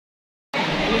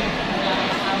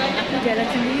jalan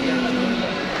sendiri.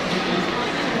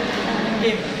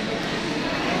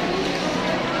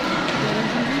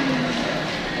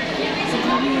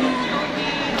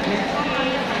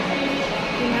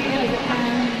 Rumahnya di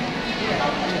depan.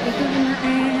 Itu rumah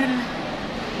air.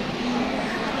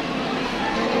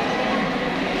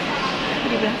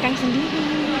 Di belakang sendiri.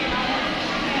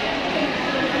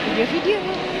 Video-video.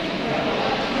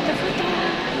 Foto-foto.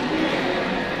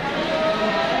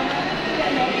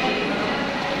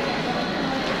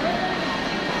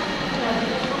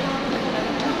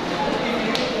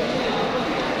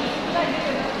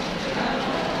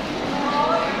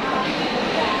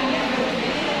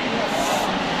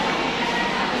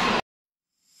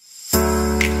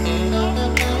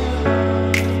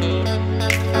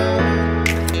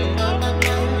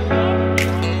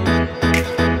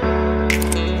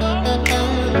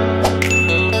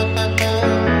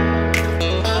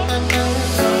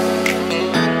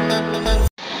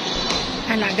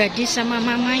 Anak gadis sama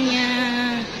mamanya.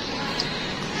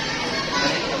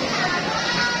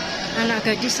 Anak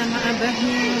gadis sama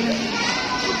abahnya.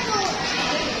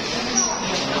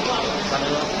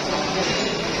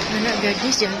 Anak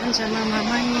gadis jalan sama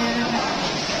mamanya.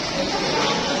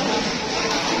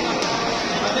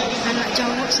 Anak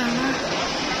cowok sama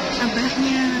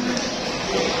abahnya.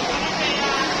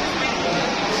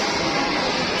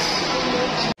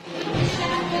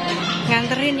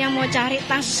 Nganterin yang mau cari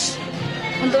tas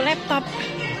untuk laptop.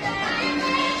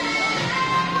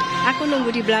 Aku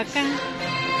nunggu di belakang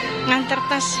nganter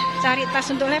tas, cari tas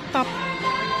untuk laptop.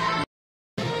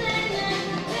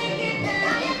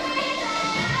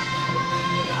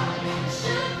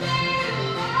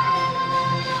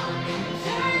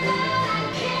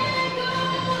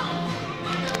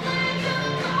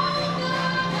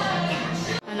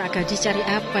 Anak gadis cari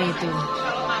apa itu?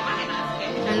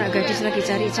 Anak gadis lagi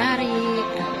cari-cari.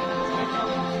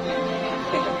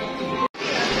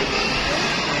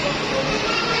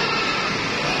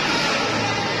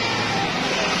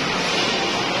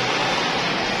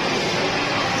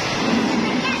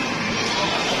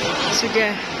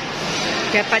 Sudah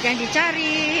dapat yang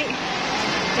dicari,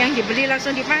 yang dibeli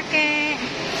langsung dipakai,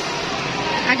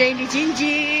 ada yang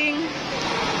dijinjing,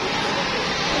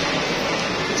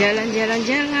 jalan-jalan,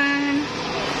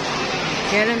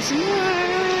 jalan semua.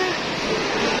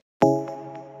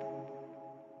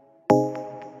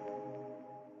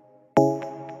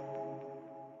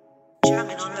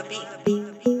 Jamin on the beat.